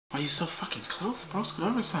Why are you so fucking close, bro? Scoot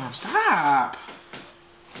over some. Stop.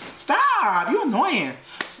 Stop. You're annoying.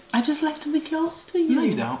 I just like to be close to you. No,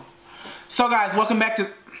 you don't. So guys, welcome back to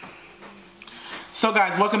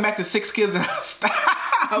Six Kids and Stop.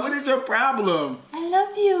 What is your problem? I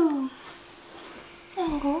love you.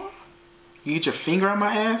 Oh. You get your finger on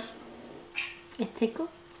my ass? It tickle?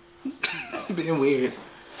 It's being weird.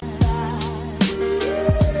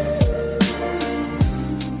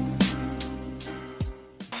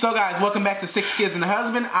 So guys, welcome back to Six Kids and a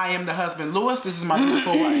Husband. I am the husband, Lewis. This is my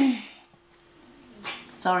beautiful wife.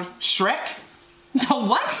 Sorry. Shrek?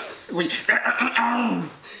 What? Wait.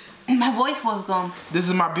 My voice was gone. This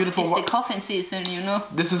is my beautiful wife. It's the coughing season, you know.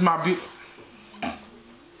 This is my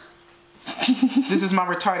This is my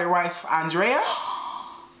retarded wife, Andrea.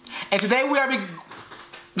 And today we are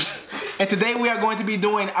going to be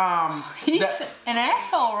doing He's an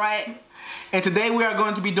asshole, right? And today we are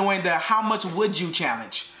going to be doing the How Much Would You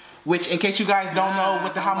Challenge. Which, in case you guys don't know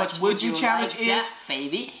what the How Much Would You Challenge is. That,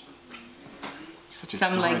 baby.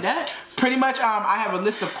 Something dork. like that. Pretty much, I have a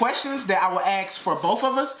list of questions that I will ask for both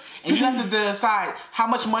of us. And you have to decide how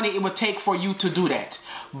much money it would take for you to do that.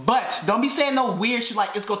 But don't be saying no weird shit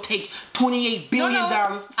like it's going to take $28 billion.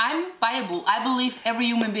 No, I'm viable. I believe every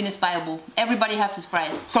human being is viable. Everybody has this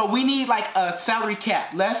price. So we need like a salary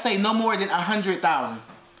cap. Let's say no more than 100,000.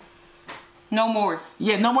 No more.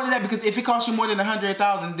 Yeah, no more than that, because if it costs you more than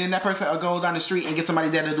 100,000, then that person will go down the street and get somebody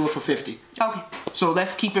there to do it for 50. Okay. So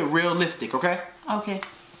let's keep it realistic, okay? Okay.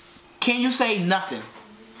 Can you say nothing?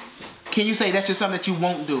 Can you say that's just something that you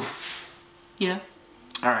won't do? Yeah.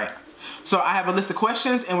 All right. So I have a list of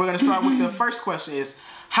questions, and we're going to start with the first question is,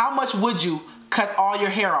 how much would you cut all your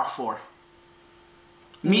hair off for?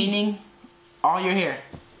 Meaning? All your hair.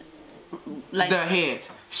 Like the head.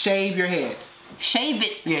 Shave your head. Shave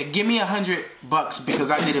it. Yeah, give me $100 because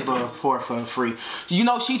I did it before for free. You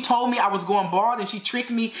know, she told me I was going bald and she tricked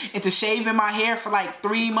me into shaving my hair for like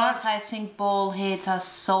 3 months. I think bald heads are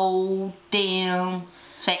so damn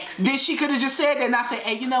sexy. Then she could have just said that and I said,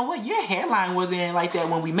 hey, you know what? Your hairline wasn't like that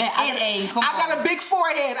when we met. I got a big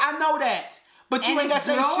forehead. I know that. But you ain't got to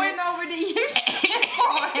say shit. It's growing over the years.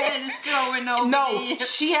 Forehead is growing over the years.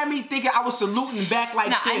 She had me thinking I was saluting back like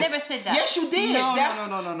this. I never said that. Yes, you did. No.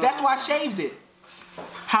 That's why I shaved it.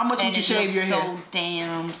 How much would you shave your hair? So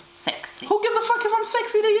damn sexy. Who gives a fuck if I'm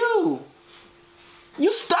sexy to you?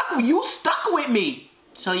 You stuck with me.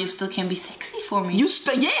 So you still can be sexy for me?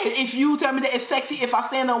 Yeah, if you tell me that it's sexy, if I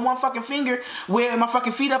stand on one fucking finger with my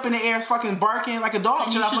fucking feet up in the air, is fucking barking like a dog,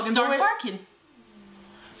 and should I fucking do it? Barking.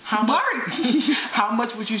 How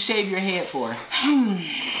much would you shave your head for?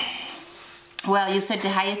 Well, you said the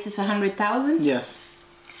highest is 100,000? Yes.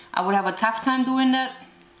 I would have a tough time doing that.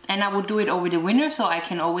 And I would do it over the winter so I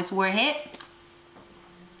can always wear a hat.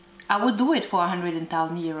 I would do it for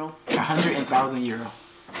 100,000 euro. 100,000 euro.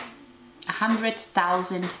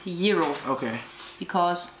 100,000 euro. Okay.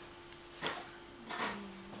 Because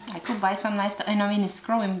I could buy some nice stuff. And I mean, it's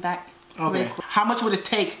growing back. Okay. Really. How much would it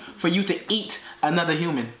take for you to eat another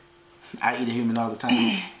human? I eat a human all the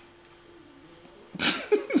time.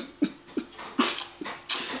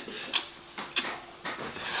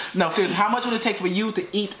 No, seriously, how much would it take for you to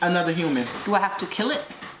eat another human? Do I have to kill it?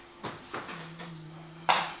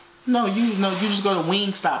 No, you just go to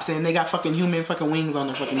Wingstop and they got fucking human fucking wings on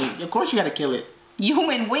the fucking meat. Of course you gotta kill it.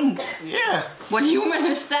 Human wings? Yeah. What human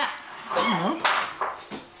is that? I don't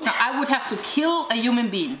know. No, I would have to kill a human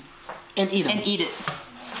being. And eat him. And eat it.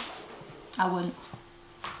 I wouldn't.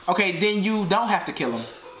 Okay, then you don't have to kill him.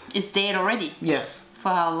 It's dead already? Yes. For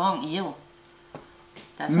how long? Ew.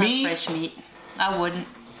 That's not fresh meat. I wouldn't.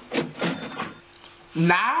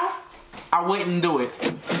 Now, I wouldn't do it.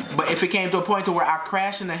 But if it came to a point to where I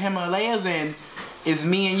crash in the Himalayas and it's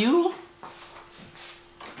me and you,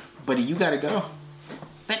 buddy, you gotta go.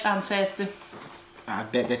 Bet I'm faster. I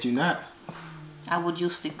bet that you're not. I would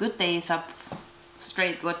use the good days up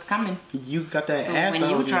straight what's coming. You got that ass. When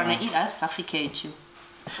you're trying to eat, I suffocate you.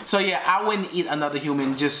 So yeah, I wouldn't eat another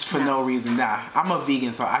human just for no reason. Nah, I'm a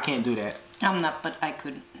vegan, so I can't do that. I'm not, but I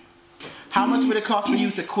couldn't. How much would it cost for you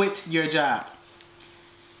to quit your job?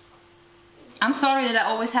 I'm sorry that I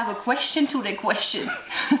always have a question to the question.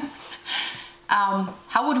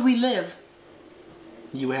 How would we live?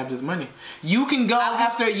 You would have this money. You can go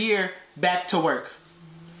after a year back to work.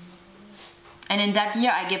 And in that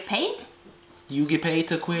year I get paid? You get paid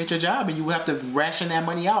to quit your job and you have to ration that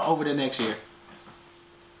money out over the next year.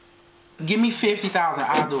 Give me 50,000,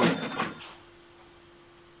 I'll do it.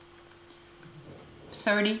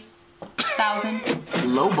 30,000.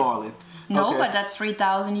 Lowballing. No, okay. But that's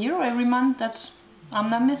 3,000 euro every month. I'm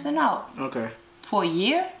not missing out. Okay. For a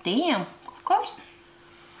year? Damn, of course.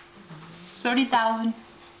 30,000.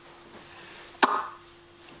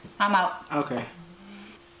 I'm out. Okay.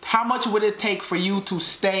 How much would it take for you to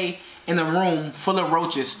stay in a room full of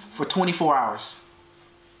roaches for 24 hours?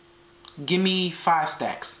 Give me 5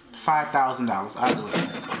 stacks. $5,000. I'll do it.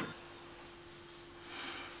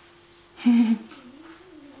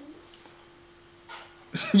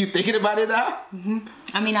 You thinking about it now?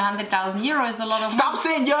 I mean, 100,000 euro is a lot of Stop money.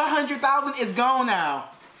 saying your 100,000 is gone now.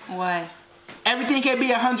 Why? Everything can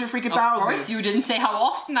be 100 freaking thousand. Of course, you didn't say how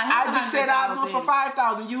often I have I just said I'll do it for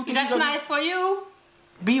 5,000. You think That's nice for you.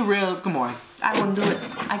 Be real. Come on. I wouldn't do it.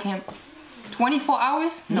 I can't. 24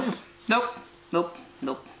 hours? Nope. Yes. Nope. Nope.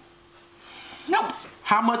 Nope. Nope.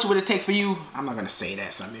 How much would it take for you? I'm not gonna say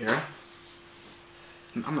that, Samira.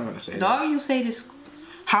 I'm not gonna say that. Dog, you say this.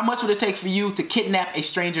 How much would it take for you to kidnap a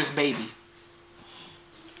stranger's baby?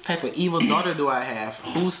 What type of evil daughter do I have?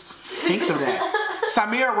 Who thinks of that?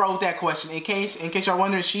 Samira wrote that question. In case y'all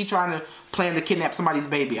wondering, she trying to plan to kidnap somebody's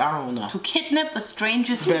baby. I don't know. To kidnap a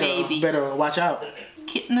stranger's baby. Better watch out.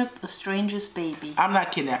 Kidnap a stranger's baby. I'm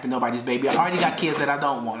not kidnapping nobody's baby. I already got kids that I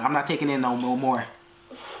don't want. I'm not taking in no more.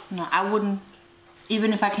 No, I wouldn't.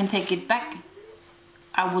 Even if I can take it back,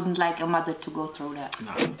 I wouldn't like a mother to go through that.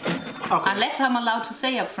 No. Okay. Unless I'm allowed to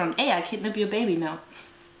say up front, hey, I kidnap your baby now.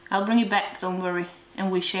 I'll bring it back, don't worry.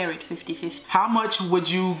 And we share it 50-50. How much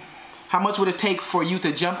would it take for you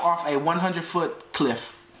to jump off a 100-foot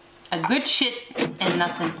cliff? A good shit and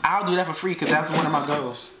nothing. I'll do that for free because that's one of my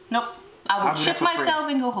goals. Nope. I would shit myself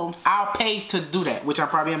and go home. I'll pay to do that, which I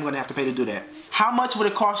probably am going to have to pay to do that. How much would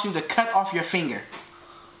it cost you to cut off your finger?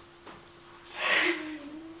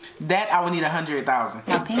 That I would need 100,000.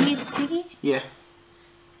 My pinky? Yeah.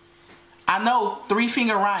 I know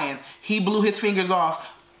 3-Finger Ryan, he blew his fingers off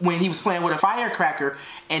when he was playing with a firecracker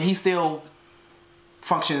and he still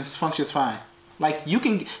functions fine. Like you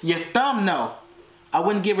can, your thumb, no. I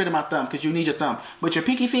wouldn't get rid of my thumb because you need your thumb. But your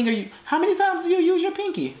pinky finger, how many times do you use your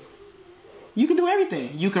pinky? You can do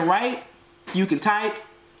everything. You can write, you can type.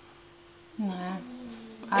 Nah.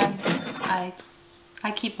 I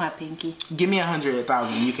keep my pinky. Give me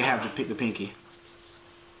 100,000. You can have the pinky.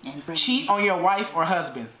 And cheat on your wife or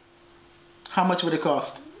husband. How much would it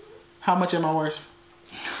cost? How much am I worth?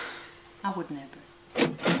 I would never.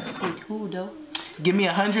 Wait, who though? Give me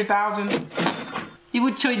 100,000. You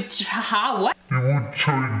would charge what? What?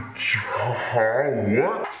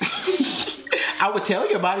 I would tell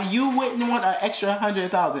you about it. You wouldn't want an extra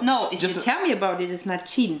 100,000. No, if you tell me about it, it's not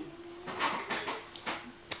cheating.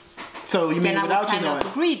 So you mean without you knowing?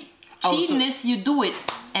 Agreed. Cheating is you do it,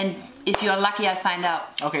 and if you're lucky, I find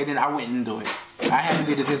out. Okay, then I wouldn't do it. I haven't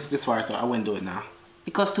did it this far, so I wouldn't do it now.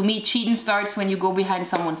 Because to me, cheating starts when you go behind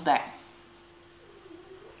someone's back.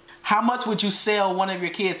 How much would you sell one of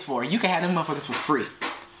your kids for? You can have them motherfuckers for free.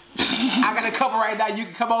 I got a couple right now. You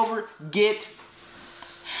can come over, get.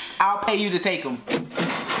 I'll pay you to take them.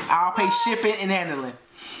 I'll pay shipping and handling.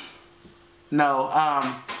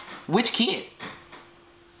 No, which kid?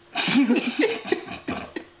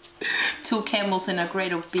 2 camels and a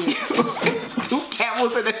crate of beer. 2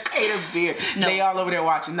 camels and a crate of beer. No. They all over there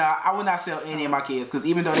watching. No, I would not sell any of my kids because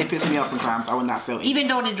even though they piss me off sometimes, I would not sell any. Even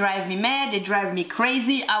though they drive me mad, they drive me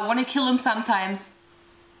crazy, I want to kill them sometimes.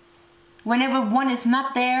 Whenever one is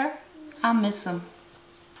not there, I miss them.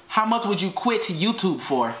 How much would you quit YouTube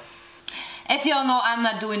for? As y'all know, I'm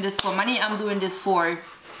not doing this for money. I'm doing this for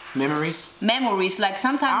memories. Memories. Like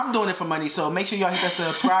sometimes I'm doing it for money, so make sure y'all hit that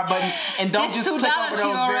subscribe button and don't just click over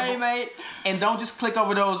those and don't just click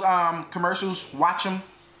over those commercials. Watch them.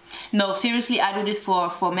 No, seriously, I do this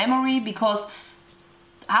for memory because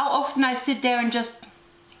how often I sit there and just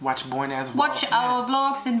watch boring ass watch our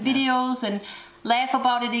vlogs and videos and laugh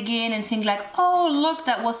about it again and think like, oh look,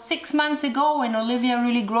 that was 6 months ago and Olivia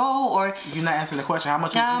really grow. Or you're not answering the question. How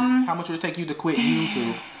much would it take you to quit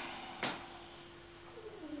YouTube?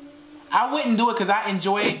 I wouldn't do it because I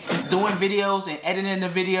enjoy doing videos and editing the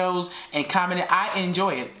videos and commenting. I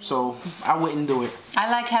enjoy it, so I wouldn't do it. I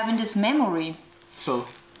like having this memory. So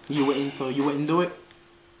you wouldn't do it?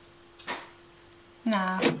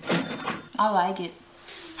 Nah, I like it.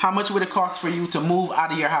 How much would it cost for you to move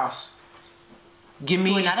out of your house? Give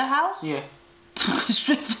me to another house? Yeah.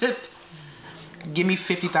 Give me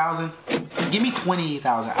 50,000. Give me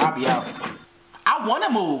 20,000. I'll be out. I want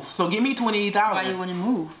to move, so give me 20,000. Why you want to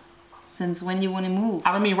move? Since when you want to move?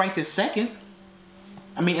 I don't mean right this second.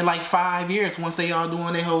 I mean in like 5 years, once they all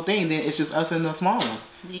doing their whole thing, then it's just us and the small ones.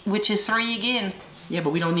 Which is 3 again. Yeah,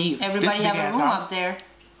 but we don't need everybody have a room up there.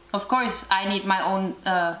 Of course, I need my own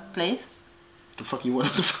place. The fuck you want?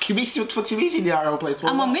 What the fuck you mean? What the fuck you mean you need our own place?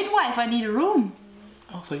 I'm a midwife. I need a room.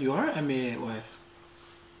 Oh, so you are a midwife?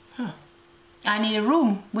 Huh? I need a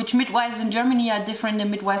room, which midwives in Germany are different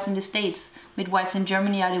than midwives in the States. Midwives in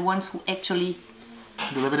Germany are the ones who actually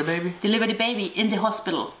deliver the baby? Deliver the baby in the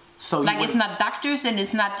hospital. So like it's not doctors and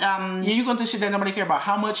it's not... Yeah, you're going to shit that nobody care about.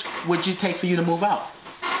 How much would you take for you to move out?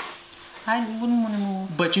 I wouldn't want to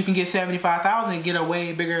move. But you can get $75,000 and get a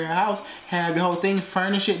way bigger house, have your whole thing,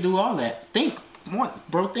 furnish it, do all that. Think.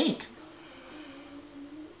 Bro, think.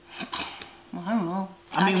 I don't know.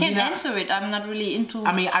 I can't answer it. I'm not really into...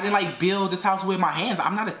 I mean, I didn't like build this house with my hands.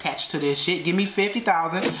 I'm not attached to this shit. Give me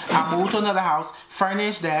 $50,000. I'll move to another house,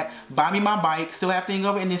 furnish that, buy me my bike, still have things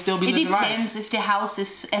over, and then still be living life. It depends if the house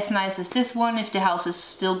is as nice as this one, if the house is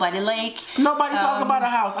still by the lake. Nobody talk about a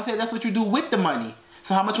house. I said that's what you do with the money.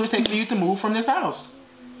 So how much would it take for you to move from this house?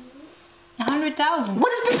 100,000.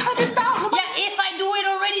 What is this 100,000? Yeah, if I do it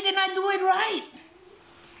already, then I do it right.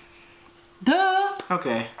 Duh.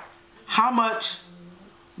 Okay. How much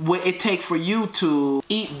would it take for you to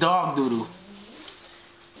eat dog doodle?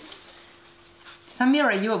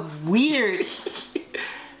 Samira, you're weird.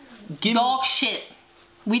 Dog shit.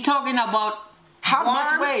 We talking about how warm,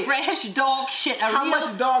 much weight? Fresh dog shit. How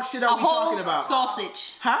much dog shit are we talking about?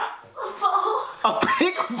 Sausage. Huh? A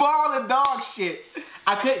big ball of dog shit.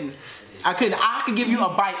 I couldn't. I could give you a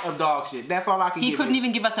bite of dog shit. That's all I could give you. He couldn't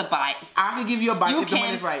even give us a bite. I could give you a bite if the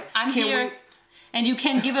money is right. I'm here, and you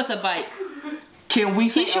can't give us a bite. Can we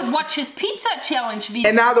say... He should watch his pizza challenge video.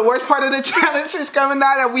 And now the worst part of the challenge is coming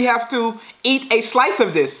now that we have to eat a slice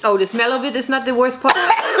of this. Oh, the smell of it is not the worst part.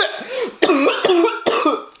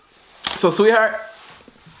 So, sweetheart,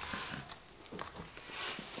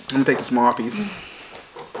 I'm gonna take the small piece.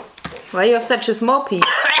 Why you have such a small piece?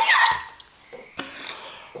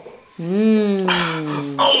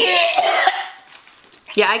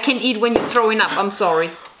 Yeah, I can eat when you're throwing up. I'm sorry.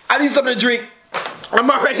 I need something to drink.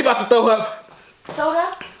 I'm already about to throw up.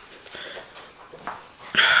 Soda?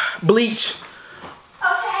 Bleach.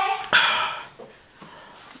 Okay.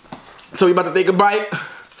 So we about to take a bite.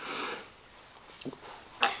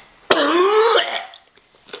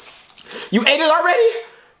 You ate it already?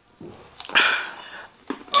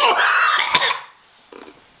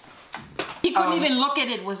 He couldn't even look at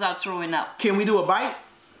it without throwing up. Can we do a bite?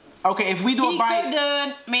 Okay, if we do a bite,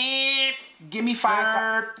 couldn't. Give me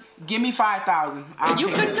 5,000. Give me 5,000. You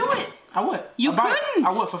couldn't do it. I would. You couldn't.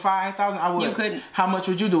 I would for 5,000. I would. You couldn't. How much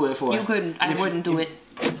would you do it for? You couldn't. I wouldn't do it.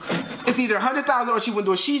 It's either 100,000 or she wouldn't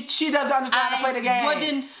do it. She doesn't understand how to play the game.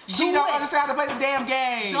 Wouldn't she don't understand how to play the damn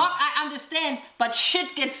game. Dog, I understand, but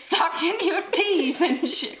shit gets stuck in your teeth and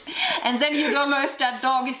shit. And then you don't know if that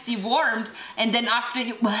dog is dewormed. And then after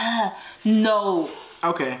you, no.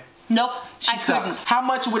 Okay. Nope. She sucks. How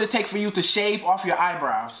much would it take for you to shave off your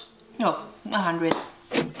eyebrows? No, $100.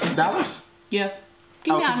 Dollars? Yeah.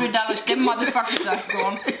 Give me $100. Them motherfuckers are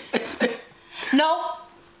gone. No.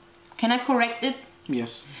 Can I correct it?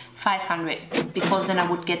 Yes. 500, because then I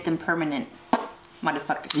would get them permanent,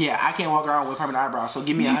 motherfuckers. Yeah, I can't walk around with permanent eyebrows, so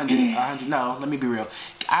give me 100. 100. No, let me be real.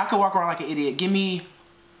 I could walk around like an idiot. Give me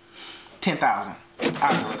 10,000. I'll do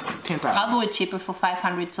it. 10,000. I'll do it cheaper for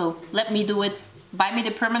 500. So let me do it. Buy me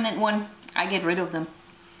the permanent one. I get rid of them.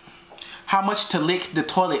 How much to lick the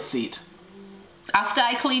toilet seat? After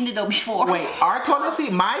I cleaned it or before? Wait, our toilet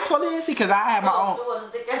seat? My toilet seat? Because I have my own. The one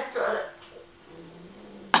with the guest toilet.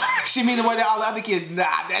 She mean the one that all the other kids? Nah,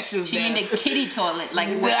 that shit's She mean the kitty toilet, like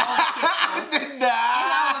what?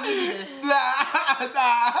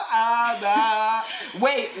 Nah.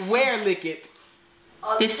 Wait, where lick it?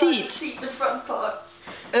 On the front seat. seat, the front part.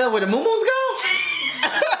 Where the moo-moos go?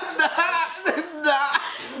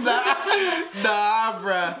 Nah,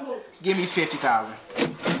 bruh. Give me 50,000.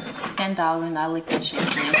 10,000. I lick that shit.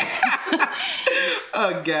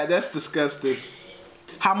 Oh God, that's disgusting.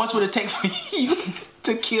 How much would it take for you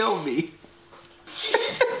to kill me?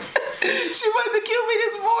 She wanted to kill me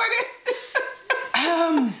this morning.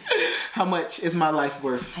 How much is my life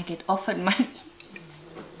worth? I get offered money.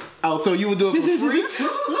 Oh, so you would do it for free?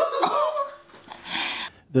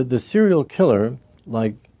 The serial killer,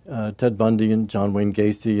 like Ted Bundy and John Wayne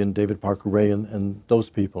Gacy and David Parker Ray and those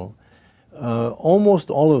people, almost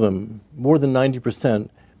all of them, more than 90%,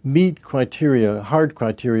 meet criteria, hard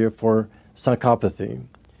criteria for psychopathy.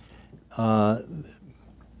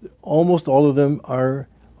 Almost all of them are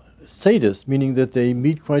sadists, meaning that they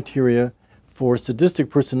meet criteria for sadistic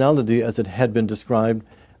personality as it had been described.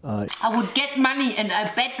 I would get money, and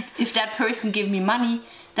I bet if that person give me money,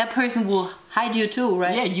 that person will hide you too,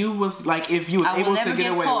 right? Yeah, you was like, if you was able to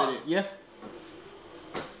get away with it. Yes.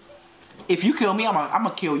 If you kill me, I'm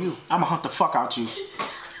gonna kill you. I'm gonna hunt the fuck out you.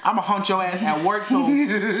 I'm gonna hunt your ass at work so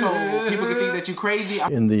people can think that you crazy.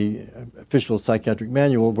 In the official psychiatric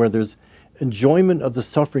manual, where there's enjoyment of the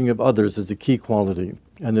suffering of others is a key quality,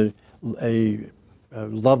 and a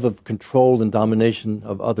love of control and domination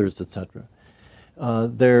of others, etc.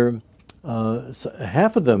 Half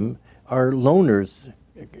of them are loners,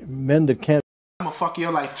 men that can't. I'm gonna fuck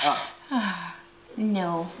your life up.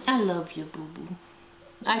 No, I love you, boo-boo.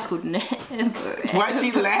 I could never. Why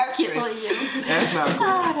she laughing? Kill you. That's not cool.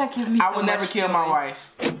 Oh, that gives me I so would never much kill joy. my wife.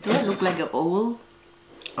 Do I look like an owl?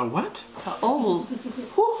 A what? An owl.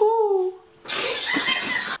 Woohoo!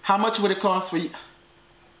 How much would it cost for you?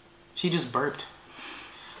 She just burped.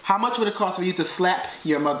 How much would it cost for you to slap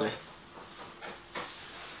your mother?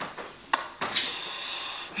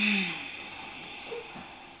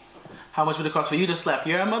 How much would it cost for you to slap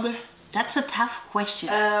your mother? That's a tough question.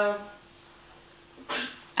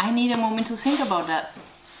 I need a moment to think about that.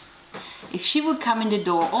 If she would come in the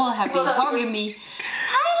door all happy, hugging me,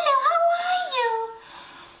 hello, how are you?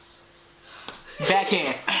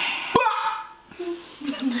 Backhand.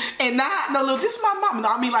 And not, no, look, this is my mom. No,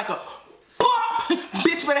 I mean like a,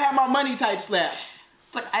 bitch better have my money type slap.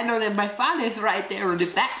 But I know that my father is right there in the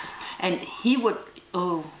back, and he would,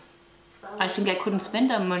 oh, I think I couldn't spend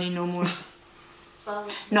that money no more.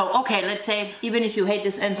 No, okay, let's say, even if you hate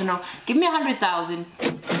this answer now, give me 100,000.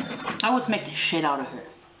 I would smack the shit out of her.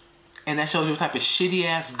 And that shows you what type of shitty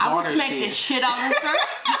ass daughter I would smack she the is. shit out of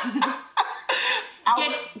her.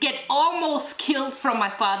 Get almost killed from my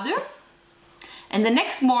father. And the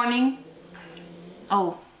next morning,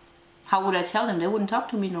 oh, how would I tell them? They wouldn't talk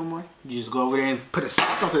to me no more. You just go over there and put a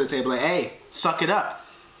sack onto the table like, hey, suck it up.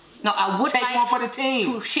 No, I would Take like one for the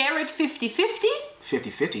team. to share it 50-50.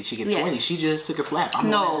 50-50, she get Yes. 20. She just took a slap. I'm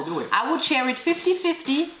No, gonna to do it. I would share it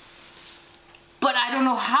 50-50. But I don't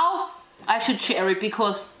know how I should share it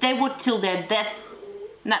because they would till their death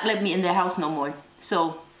not let me in their house no more.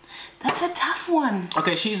 So that's a tough one.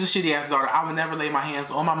 Okay, she's a shitty ass daughter. I would never lay my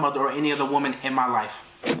hands on my mother or any other woman in my life.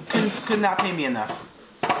 Could not pay me enough.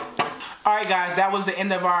 Alright guys, that was the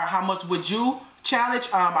end of our How Much Would You challenge.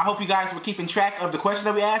 I hope you guys were keeping track of the questions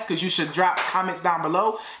that we asked, because you should drop comments down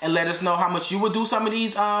below and let us know how much you would do some of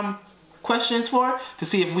these questions for, to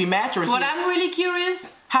see if we match or see What I'm really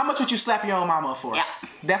curious, how much would you slap your own mama for? Yeah.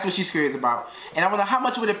 That's what she's curious about. And I wonder how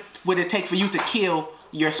much would it take for you to kill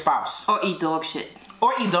your spouse? or eat dog shit.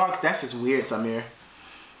 Or eat dog. That's just weird, Samir.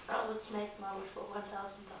 I would smack mommy for $1,000.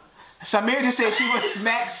 Samir just said she would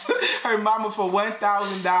smack her mama for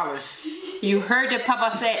 $1,000. You heard the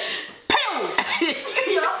papa say, pew!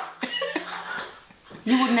 Yeah.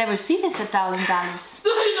 You would never see this $1,000. I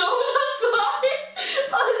know, that's why.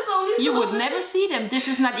 It's only You so would never see them. This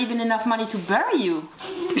is not even enough money to bury you.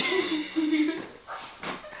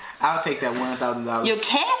 I'll take that $1,000. Your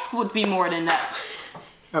cask would be more than that.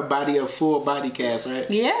 A full body cast, right?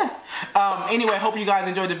 Yeah. Anyway, hope you guys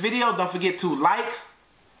enjoyed the video. Don't forget to like.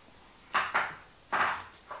 I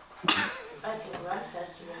can run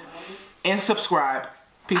faster than mommy. And subscribe.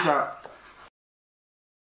 Peace out.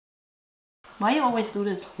 Why you always do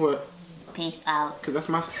this? What? Peace out. Because that's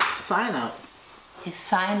my sign out. His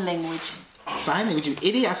sign language. Sign language, you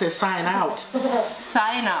idiot. I said sign out.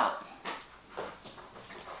 Sign out.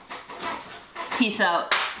 Peace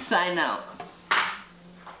out. Sign out.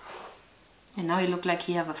 And now you look like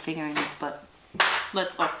you have a finger in his butt.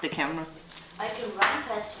 Let's off the camera. I can run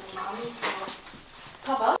faster than mommy, so...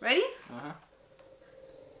 Papa? Ready? Uh-huh.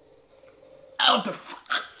 Out the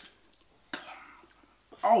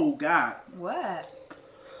Oh, God. What?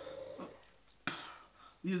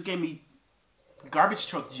 You just gave me garbage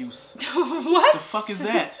truck juice. What? The fuck is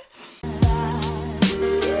that?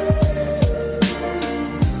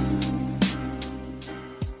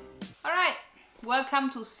 Alright. Welcome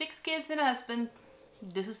to 6 Kids and a Husband.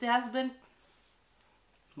 This is the husband.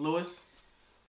 Louis?